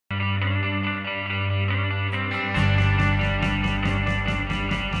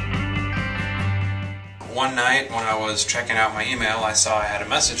one night when I was checking out my email, I saw I had a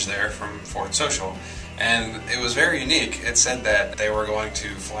message there from Ford Social, and it was very unique. It said that they were going to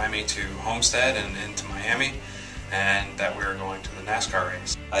fly me to Homestead and into Miami, and that we were going to the NASCAR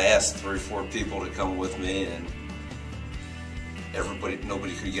race. I asked 3 or 4 people to come with me, and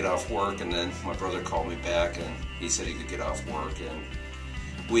nobody could get off work, and then my brother called me back and he said he could get off work, and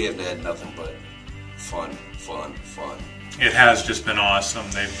we have had nothing but fun. It has just been awesome.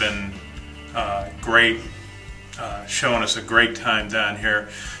 They've been great, showing us a great time down here,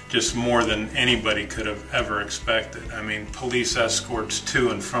 just more than anybody could have ever expected. I mean, police escorts to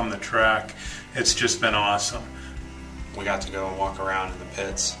and from the track. It's just been awesome. We got to go and walk around in the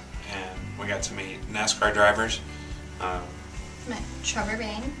pits, and we got to meet NASCAR drivers. Met Trevor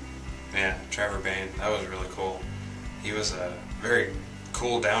Bayne. Yeah, Trevor Bayne. That was really cool. He was a very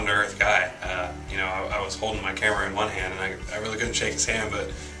cool, down-to-earth guy. You know, I was holding my camera in one hand, and I really couldn't shake his hand,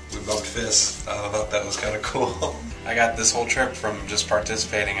 but we bumped fists. I thought that was kind of cool. I got this whole trip from just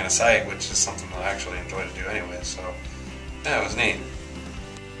participating in a site, which is something that I actually enjoy to do anyway, so yeah, it was neat.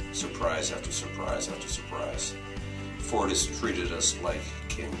 Surprise after surprise after surprise. Ford has treated us like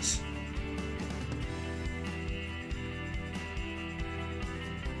kings.